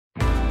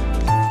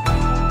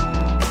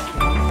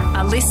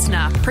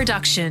listener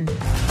production.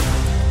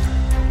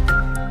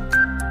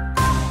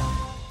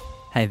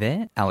 Hey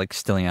there,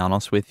 Alex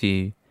Stylianos with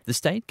you. The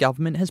state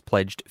government has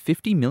pledged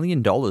 $50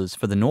 million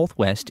for the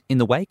Northwest in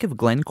the wake of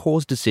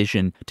Glencore's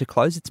decision to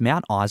close its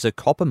Mount Isa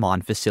copper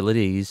mine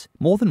facilities.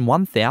 More than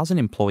 1,000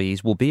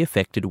 employees will be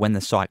affected when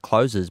the site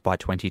closes by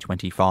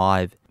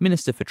 2025.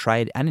 Minister for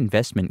Trade and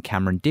Investment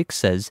Cameron Dix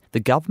says the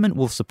government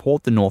will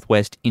support the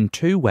Northwest in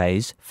two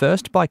ways.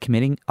 First, by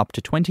committing up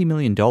to $20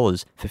 million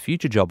for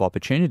future job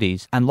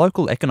opportunities and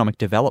local economic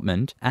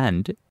development,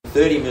 and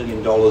 $30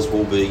 million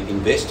will be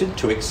invested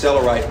to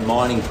accelerate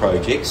mining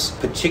projects,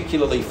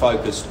 particularly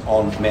focused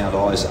on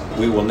Mount Isa.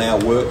 We will now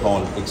work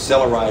on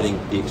accelerating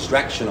the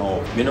extraction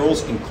of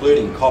minerals,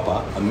 including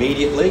copper,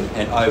 immediately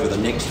and over the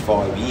next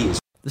 5 years.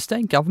 The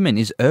state government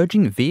is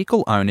urging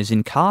vehicle owners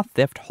in car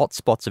theft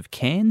hotspots of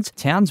Cairns,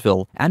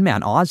 Townsville and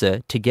Mount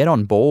Isa to get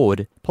on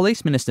board.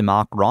 Police Minister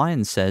Mark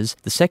Ryan says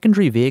the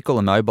secondary vehicle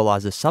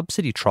immobiliser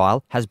subsidy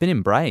trial has been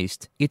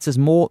embraced. It says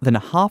more than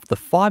half the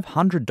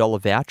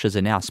 $500 vouchers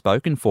are now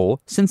spoken for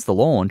since the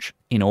launch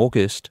in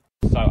August.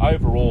 So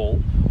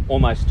overall,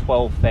 almost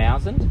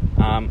 12,000,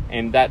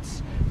 and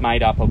that's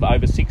made up of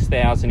over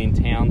 6,000 in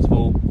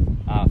Townsville,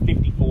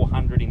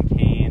 5,400 in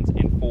Cairns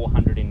and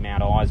 400 in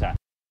Mount Isa.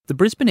 The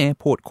Brisbane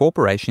Airport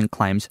Corporation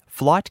claims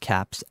flight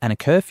caps and a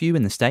curfew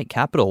in the state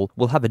capital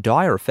will have a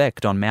dire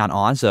effect on Mount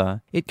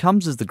Isa. It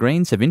comes as the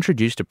Greens have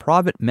introduced a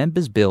private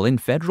members' bill in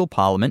federal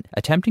parliament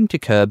attempting to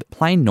curb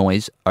plane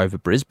noise over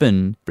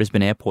Brisbane.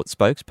 Brisbane Airport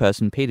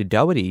spokesperson Peter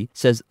Doherty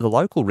says the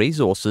local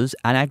resources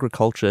and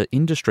agriculture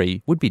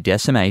industry would be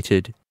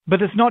decimated.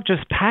 But it's not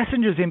just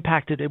passengers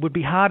impacted. It would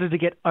be harder to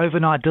get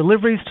overnight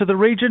deliveries to the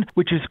region,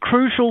 which is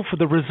crucial for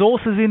the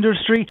resources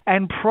industry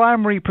and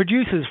primary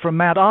producers from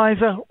Mount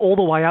Isa all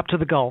the way up to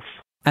the Gulf.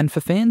 And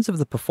for fans of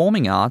the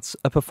performing arts,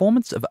 a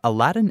performance of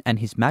Aladdin and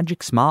his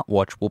Magic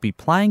Smartwatch will be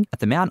playing at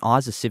the Mount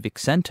Isa Civic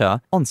Centre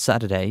on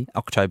Saturday,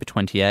 October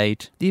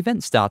 28. The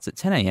event starts at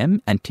 10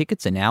 a.m. and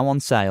tickets are now on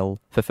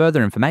sale. For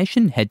further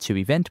information, head to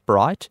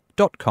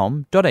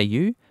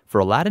eventbrite.com.au for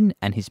Aladdin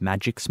and his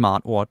Magic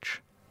Smartwatch.